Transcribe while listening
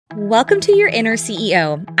Welcome to Your Inner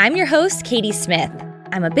CEO. I'm your host, Katie Smith.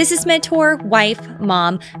 I'm a business mentor, wife,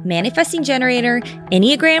 mom, manifesting generator,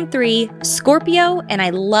 Enneagram 3, Scorpio, and I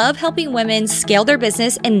love helping women scale their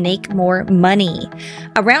business and make more money.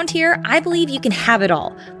 Around here, I believe you can have it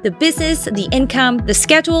all: the business, the income, the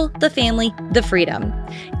schedule, the family, the freedom.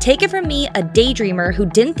 Take it from me, a daydreamer who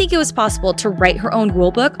didn't think it was possible to write her own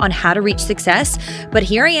rulebook on how to reach success, but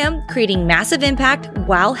here I am creating massive impact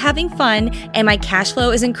while having fun, and my cash flow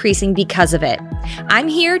is increasing because of it. I'm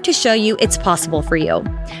here to show you it's possible for you.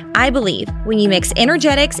 I believe when you mix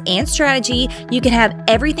energetics and strategy, you can have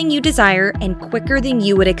everything you desire and quicker than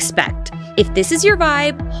you would expect. If this is your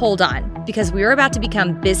vibe, hold on, because we are about to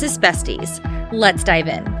become business besties. Let's dive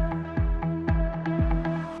in.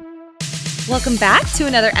 Welcome back to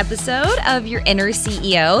another episode of Your Inner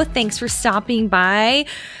CEO. Thanks for stopping by.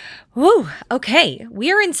 Woo, okay,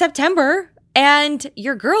 we are in September. And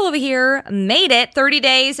your girl over here made it 30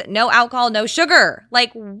 days, no alcohol, no sugar.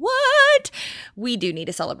 Like, what? We do need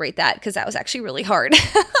to celebrate that because that was actually really hard.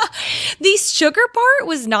 The sugar part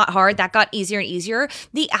was not hard. That got easier and easier.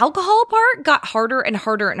 The alcohol part got harder and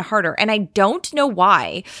harder and harder. And I don't know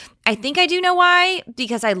why. I think I do know why,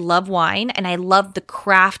 because I love wine and I love the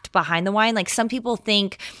craft behind the wine. Like, some people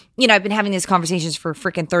think, I've been having these conversations for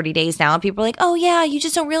freaking 30 days now, and people are like, oh yeah, you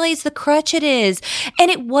just don't realize the crutch it is.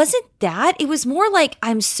 And it wasn't that. It was more like,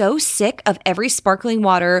 I'm so sick of every sparkling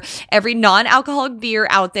water, every non-alcoholic beer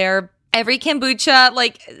out there, every kombucha,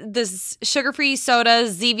 like this sugar-free soda,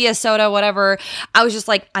 Zevia soda, whatever. I was just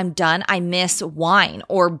like, I'm done. I miss wine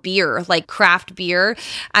or beer, like craft beer.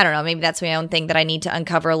 I don't know. Maybe that's my own thing that I need to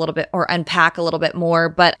uncover a little bit or unpack a little bit more.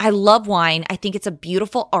 But I love wine. I think it's a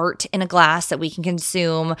beautiful art in a glass that we can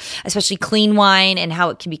consume, especially clean wine and how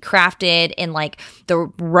it can be crafted in like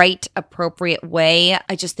the right, appropriate way.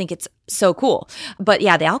 I just think it's so cool. But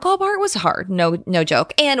yeah, the alcohol part was hard. No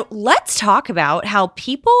joke. And let's talk about how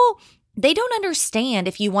people, they don't understand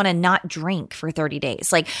if you want to not drink for 30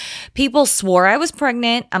 days. Like, people swore I was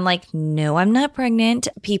pregnant. I'm like, no, I'm not pregnant.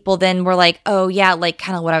 People then were like, oh yeah, like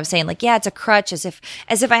kind of what I was saying. Like, yeah, it's a crutch, as if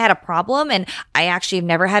I had a problem. And I actually have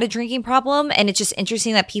never had a drinking problem. And it's just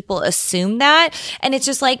interesting that people assume that. And it's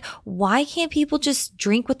just like, why can't people just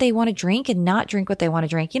drink what they want to drink and not drink what they want to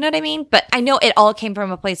drink? You know what I mean? But I know it all came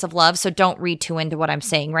from a place of love. So don't read too into what I'm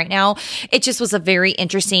saying right now. It just was a very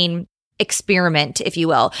interesting experiment, if you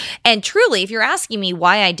will. And truly, if you're asking me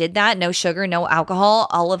why I did that, no sugar, no alcohol,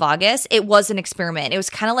 all of August, it was an experiment. It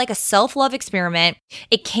was kind of like a self-love experiment.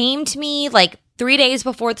 It came to me like 3 days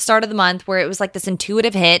before the start of the month, where it was like this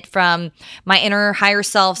intuitive hit from my inner higher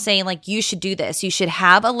self saying like, you should do this. You should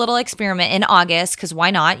have a little experiment in August, because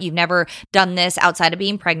why not? You've never done this outside of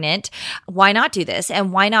being pregnant. Why not do this?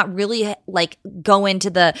 And why not really like go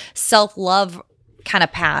into the self-love kind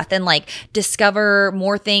of path and like discover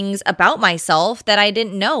more things about myself that I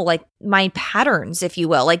didn't know, like my patterns, if you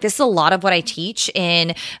will. Like, this is a lot of what I teach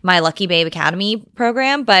in my Lucky Babe Academy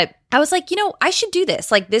program, but I was like, I should do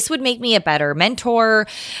this. Like, this would make me a better mentor.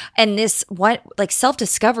 And like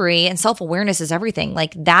self-discovery and self-awareness is everything.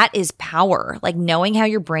 Like, that is power. Like, knowing how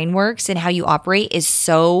your brain works and how you operate is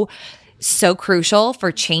so crucial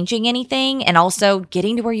for changing anything and also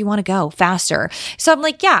getting to where you want to go faster. So I'm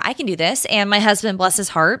like, yeah, I can do this. And my husband, bless his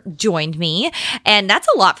heart, joined me. And that's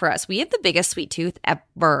a lot for us. We have the biggest sweet tooth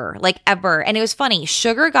ever, like ever. And it was funny.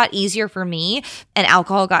 Sugar got easier for me and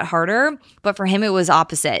alcohol got harder. But for him, it was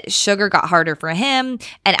opposite. Sugar got harder for him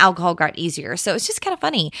and alcohol got easier. So it's just kind of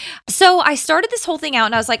funny. So I started this whole thing out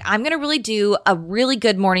and I was like, I'm going to really do a really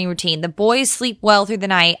good morning routine. The boys sleep well through the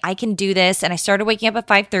night. I can do this. And I started waking up at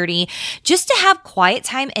 5:30 just to have quiet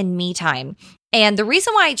time and me time. And the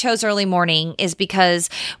reason why I chose early morning is because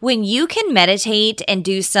when you can meditate and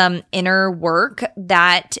do some inner work,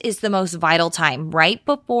 that is the most vital time, right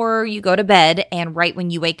before you go to bed and right when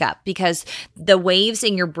you wake up, because the waves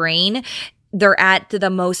in your brain, they're at the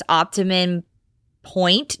most optimum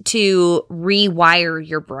point to rewire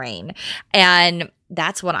your brain. And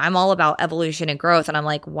that's what I'm all about, evolution and growth. And I'm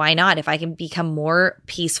like, why not? If I can become more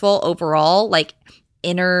peaceful overall, like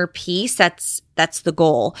inner peace, that's the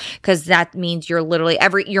goal, because that means you're literally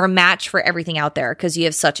you're a match for everything out there, because you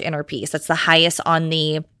have such inner peace. That's the highest on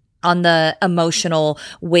the emotional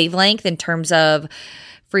wavelength in terms of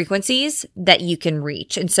frequencies that you can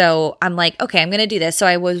reach. And so I'm like, okay, I'm going to do this. So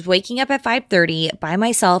I was waking up at 5:30 by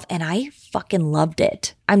myself and I fucking loved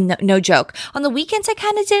it. I'm no joke. On the weekends, I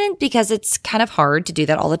kind of didn't, because it's kind of hard to do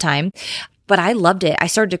that all the time. But I loved it. I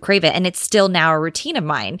started to crave it, and it's still now a routine of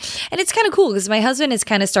mine. And it's kind of cool because my husband has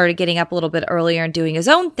kind of started getting up a little bit earlier and doing his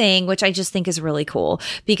own thing, which I just think is really cool,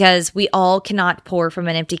 because we all cannot pour from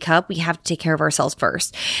an empty cup. We have to take care of ourselves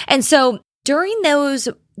first. And so during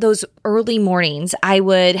those early mornings, I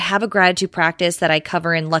would have a gratitude practice that I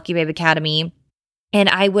cover in Lucky Babe Academy. And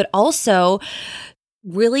I would also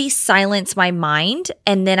really silence my mind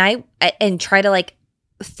and then try to like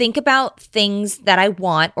think about things that I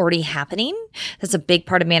want already happening. That's a big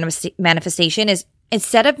part of manifestation is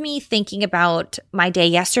instead of me thinking about my day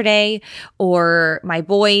yesterday or my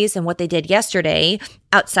boys and what they did yesterday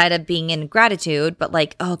outside of being in gratitude, but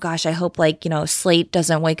like, oh gosh, I hope like, Slate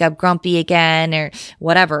doesn't wake up grumpy again or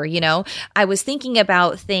whatever, I was thinking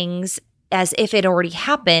about things as if it already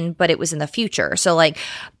happened, but it was in the future. So like,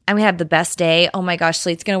 I'm going to have the best day. Oh my gosh,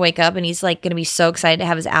 Slate's going to wake up and he's like going to be so excited to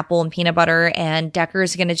have his apple and peanut butter, and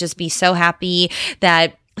Decker's going to just be so happy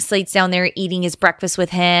that Slate's down there eating his breakfast with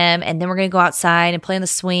him. And then we're going to go outside and play on the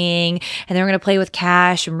swing. And then we're going to play with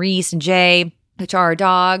Cash and Reese and Jay, which are our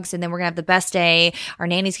dogs. And then we're going to have the best day. Our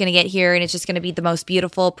nanny's going to get here and it's just going to be the most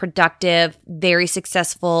beautiful, productive, very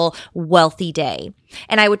successful, wealthy day.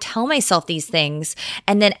 And I would tell myself these things.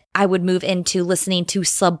 And then I would move into listening to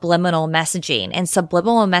subliminal messaging. And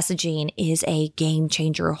subliminal messaging is a game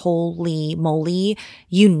changer. Holy moly.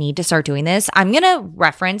 You need to start doing this. I'm going to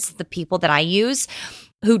reference the people that I use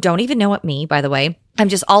who don't even know me, by the way. I'm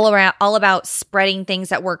just all about spreading things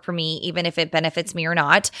that work for me, even if it benefits me or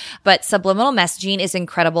not. But subliminal messaging is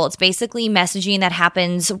incredible. It's basically messaging that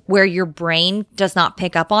happens where your brain does not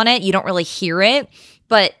pick up on it. You don't really hear it,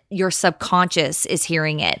 but your subconscious is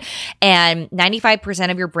hearing it. And 95%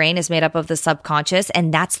 of your brain is made up of the subconscious.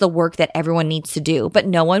 And that's the work that everyone needs to do, but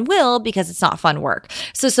no one will because it's not fun work.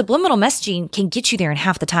 So subliminal messaging can get you there in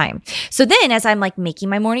half the time. So then as I'm like making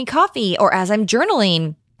my morning coffee or as I'm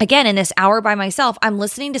journaling, again, in this hour by myself, I'm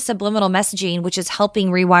listening to subliminal messaging, which is helping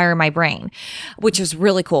rewire my brain, which is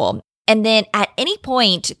really cool. And then at any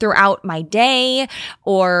point throughout my day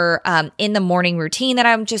or in the morning routine that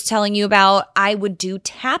I'm just telling you about, I would do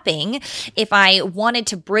tapping if I wanted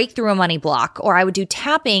to break through a money block, or I would do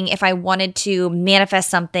tapping if I wanted to manifest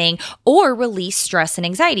something or release stress and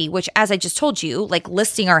anxiety, which, as I just told you, like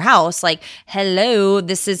listing our house, like, hello,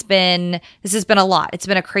 this has been a lot. It's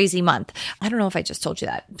been a crazy month. I don't know if I just told you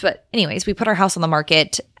that, but anyways, we put our house on the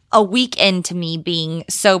market a week into me being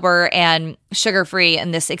sober and sugar-free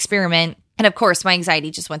in this experiment. And of course, my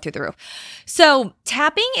anxiety just went through the roof. So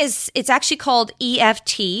tapping it's actually called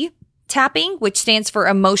EFT tapping, which stands for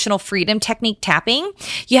Emotional Freedom Technique tapping.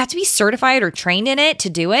 You have to be certified or trained in it to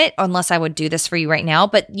do it, unless I would do this for you right now.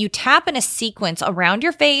 But you tap in a sequence around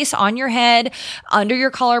your face, on your head, under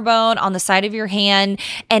your collarbone, on the side of your hand,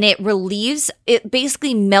 and it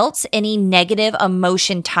basically melts any negative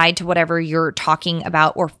emotion tied to whatever you're talking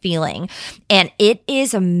about or feeling. And it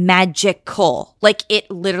is magical. Like,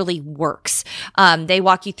 it literally works. They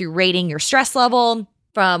walk you through rating your stress level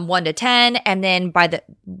from 1 to 10. And then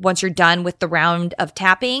once you're done with the round of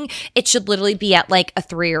tapping, it should literally be at like a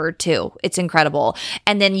 3 or a 2. It's incredible.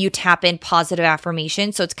 And then you tap in positive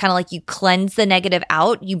affirmation. So it's kind of like you cleanse the negative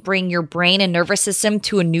out. You bring your brain and nervous system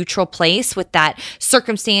to a neutral place with that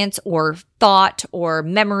circumstance or thought or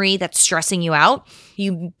memory that's stressing you out.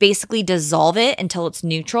 You basically dissolve it until it's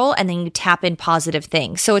neutral, and then you tap in positive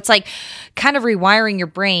things. So it's like kind of rewiring your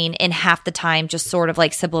brain in half the time, just sort of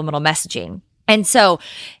like subliminal messaging. And so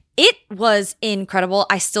it was incredible.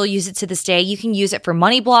 I still use it to this day. You can use it for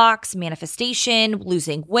money blocks, manifestation,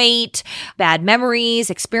 losing weight, bad memories,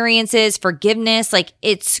 experiences, forgiveness. Like,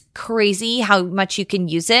 it's crazy how much you can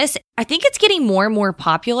use this. I think it's getting more and more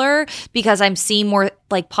popular because I'm seeing more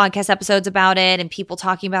like podcast episodes about it and people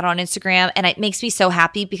talking about it on Instagram. And it makes me so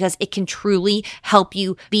happy because it can truly help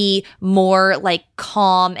you be more like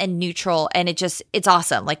calm and neutral. And it's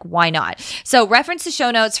awesome. Like, why not? So reference the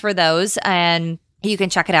show notes for those, and you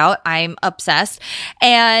can check it out. I'm obsessed.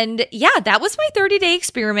 And yeah, that was my 30-day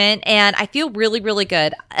experiment, and I feel really, really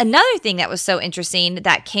good. Another thing that was so interesting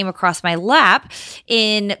that came across my lap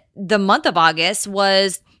in the month of August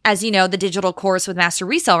was, as you know, the digital course with Master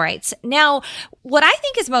Resale Rights. Now, what I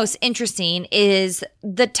think is most interesting is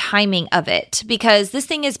the timing of it, because this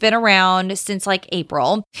thing has been around since like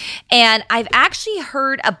April, and I've actually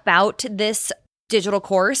heard about this digital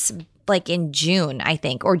course like in June, I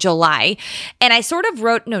think, or July. And I sort of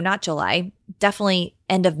not July, definitely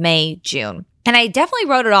end of May, June. And I definitely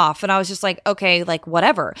wrote it off, and I was just like, okay, like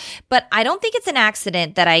whatever. But I don't think it's an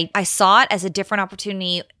accident that I saw it as a different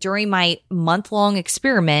opportunity during my month-long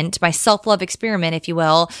experiment, my self-love experiment, if you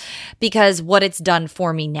will, because what it's done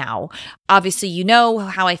for me now. Obviously, you know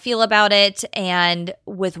how I feel about it. And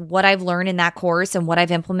with what I've learned in that course and what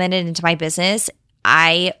I've implemented into my business,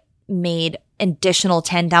 I made additional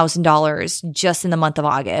 $10,000 just in the month of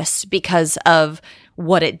August because of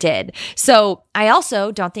what it did. So I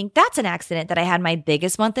also don't think that's an accident that I had my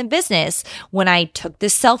biggest month in business when I took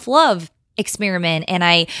this self-love experiment and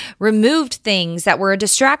I removed things that were a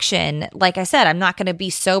distraction. Like I said, I'm not going to be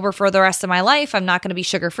sober for the rest of my life. I'm not going to be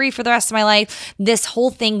sugar-free for the rest of my life. This whole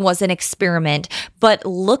thing was an experiment. But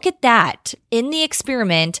look at that. In the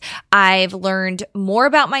experiment, I've learned more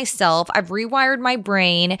about myself. I've rewired my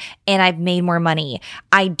brain and I've made more money.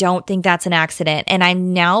 I don't think that's an accident. And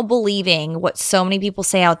I'm now believing what so many people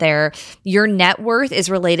say out there, your net worth is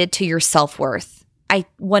related to your self-worth. I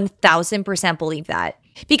 1000% believe that.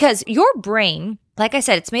 Because your brain, like I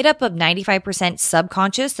said, it's made up of 95%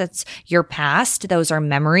 subconscious. That's your past. Those are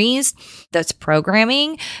memories. That's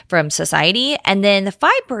programming from society. And then the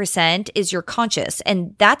 5% is your conscious.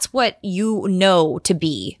 And that's what you know to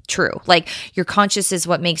be true. Like your conscious is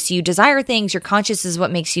what makes you desire things. Your conscious is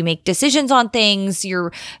what makes you make decisions on things.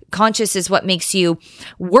 Your conscious is what makes you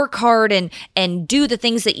work hard and do the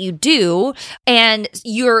things that you do. And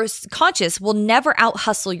your conscious will never out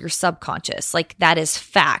hustle your subconscious. Like that is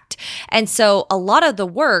fact. And so a lot of the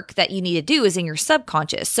work that you need to do is in your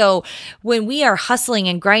subconscious. So when we are hustling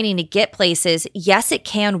and grinding to get places, yes, it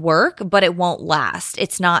can work, but it won't last.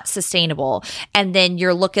 It's not sustainable. And then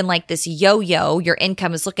you're looking like this yo-yo. Your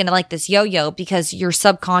income is looking like this yo-yo because your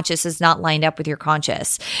subconscious is not lined up with your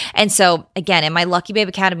conscious. And so again, in my Lucky Babe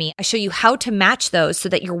Academy, I show you how to match those so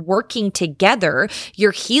that you're working together.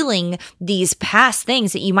 You're healing these past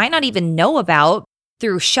things that you might not even know about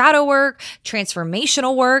through shadow work,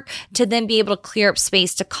 transformational work, to then be able to clear up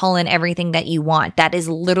space to call in everything that you want. That is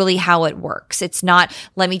literally how it works. It's not,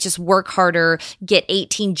 let me just work harder, get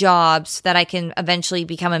 18 jobs so that I can eventually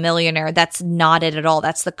become a millionaire. That's not it at all.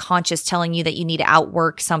 That's the conscious telling you that you need to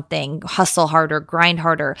outwork something, hustle harder, grind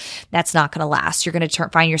harder. That's not going to last. You're going to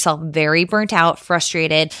find yourself very burnt out,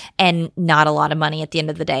 frustrated, and not a lot of money at the end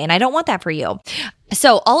of the day. And I don't want that for you.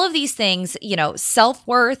 So all of these things,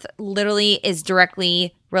 self-worth literally is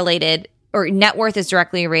directly related, or net worth is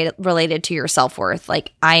directly related to your self-worth.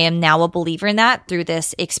 Like I am now a believer in that through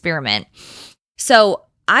this experiment. So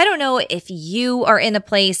I don't know if you are in a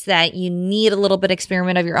place that you need a little bit of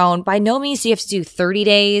experiment of your own. By no means do you have to do 30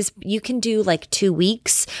 days. You can do like 2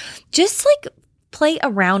 weeks. Just like play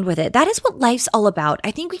around with it. That is what life's all about.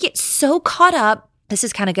 I think we get so caught up. This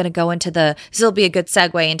is kind of going to go into this will be a good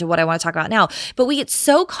segue into what I want to talk about now. But we get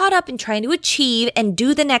so caught up in trying to achieve and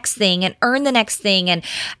do the next thing and earn the next thing and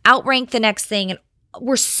outrank the next thing. And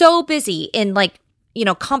we're so busy in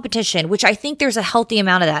competition, which I think there's a healthy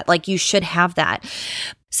amount of that. Like you should have that.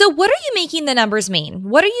 So what are you making the numbers mean?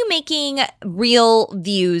 What are you making real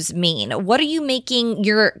views mean? What are you making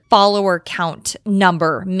your follower count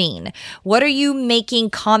number mean? What are you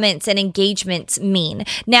making comments and engagements mean?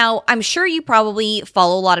 Now, I'm sure you probably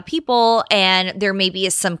follow a lot of people and there maybe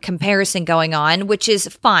is some comparison going on, which is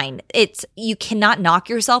fine. You cannot knock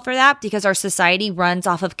yourself for that because our society runs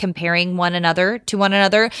off of comparing one another to one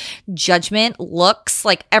another, judgment, looks,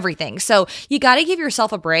 like everything. So you got to give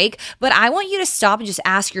yourself a break, but I want you to stop and just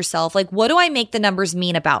ask yourself, like, what do I make the numbers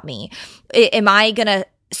mean about me? Am I going to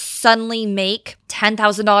suddenly make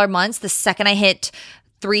 $10,000 months the second I hit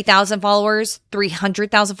 3,000 followers,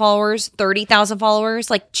 300,000 followers, 30,000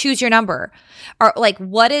 followers? Like choose your number. Or like,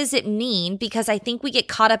 what does it mean? Because I think we get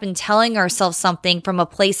caught up in telling ourselves something from a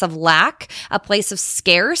place of lack, a place of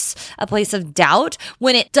scarce, a place of doubt,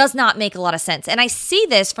 when it does not make a lot of sense. And I see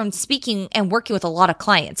this from speaking and working with a lot of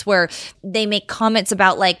clients where they make comments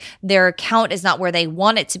about like their account is not where they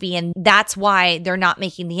want it to be. And that's why they're not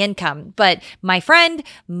making the income. But my friend,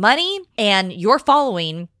 money and your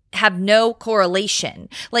following have no correlation.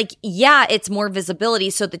 Like, yeah, it's more visibility.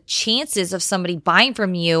 So the chances of somebody buying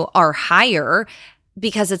from you are higher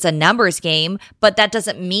because it's a numbers game, but that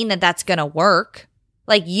doesn't mean that that's going to work.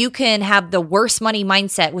 Like you can have the worst money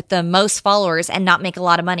mindset with the most followers and not make a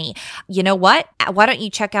lot of money. You know what? Why don't you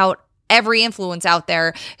check out every influence out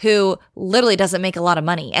there who literally doesn't make a lot of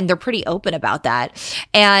money, and they're pretty open about that.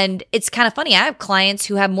 And it's kind of funny. I have clients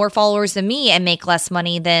who have more followers than me and make less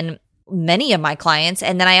money than many of my clients.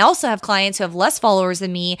 And then I also have clients who have less followers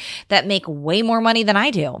than me that make way more money than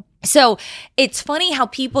I do. So it's funny how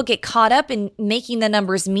people get caught up in making the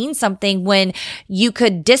numbers mean something when you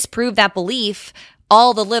could disprove that belief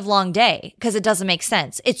all the live long day because it doesn't make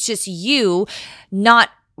sense. It's just you not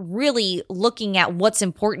really looking at what's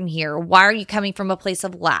important here. Why are you coming from a place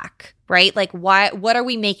of lack, right? Like what are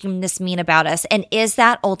we making this mean about us? And is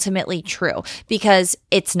that ultimately true? Because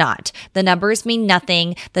it's not. The numbers mean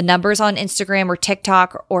nothing. The numbers on Instagram or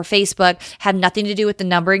TikTok or Facebook have nothing to do with the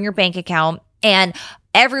number in your bank account. And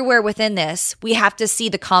everywhere within this, we have to see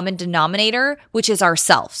the common denominator, which is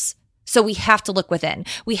ourselves. So we have to look within.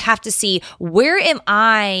 We have to see, where am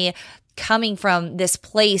I coming from, this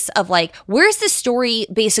place of like, where's this story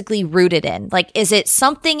basically rooted in? Like, is it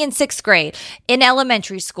something in 6th grade, in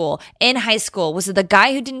elementary school, in high school? Was it the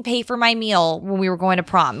guy who didn't pay for my meal when we were going to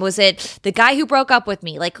prom? Was it the guy who broke up with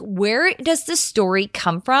me? Like, where does this story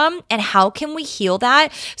come from, and how can we heal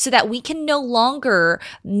that so that we can no longer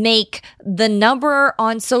make the number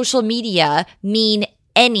on social media mean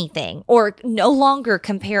anything, or no longer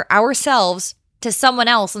compare ourselves to someone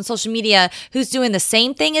else on social media who's doing the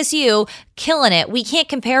same thing as you, killing it? We can't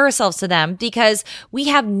compare ourselves to them because we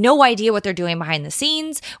have no idea what they're doing behind the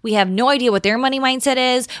scenes. We have no idea what their money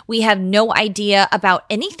mindset is. We have no idea about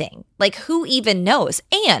anything. Like, who even knows?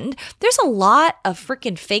 And there's a lot of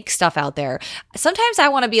freaking fake stuff out there. Sometimes I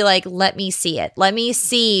want to be like, let me see it. Let me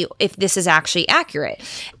see if this is actually accurate.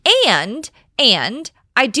 And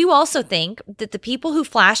I do also think that the people who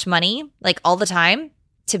flash money like all the time,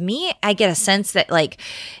 to me, I get a sense that like,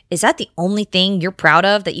 is that the only thing you're proud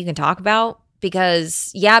of that you can talk about? Because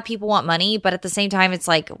yeah, people want money, but at the same time, it's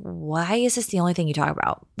like, why is this the only thing you talk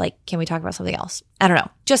about? Like, can we talk about something else? I don't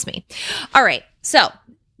know, just me. All right, so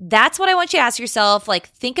that's what I want you to ask yourself. Like,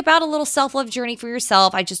 think about a little self-love journey for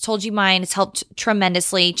yourself. I just told you mine. It's helped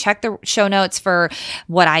tremendously. Check the show notes for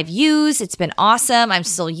what I've used. It's been awesome. I'm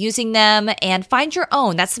still using them. And find your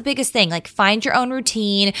own. That's the biggest thing. Like, find your own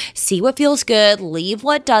routine. See what feels good. Leave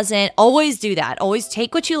what doesn't. Always do that. Always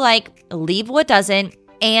take what you like. Leave what doesn't.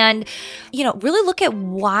 And, really look at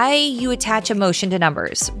why you attach emotion to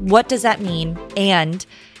numbers. What does that mean? And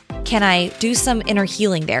can I do some inner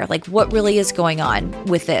healing there? Like, what really is going on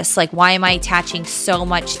with this? Like, why am I attaching so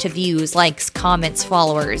much to views, likes, comments,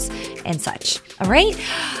 followers, and such? All right?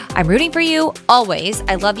 I'm rooting for you always.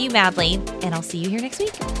 I love you madly, and I'll see you here next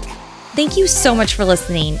week. Thank you so much for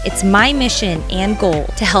listening. It's my mission and goal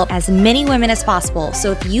to help as many women as possible.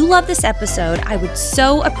 So if you love this episode, I would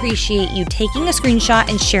so appreciate you taking a screenshot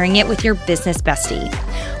and sharing it with your business bestie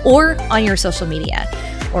or on your social media.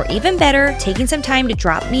 Or even better, taking some time to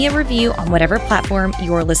drop me a review on whatever platform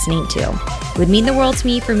you're listening to. It would mean the world to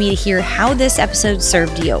me for me to hear how this episode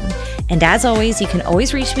served you. And as always, you can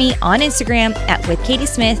always reach me on Instagram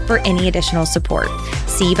 @WithKatieSmith for any additional support.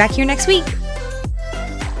 See you back here next week.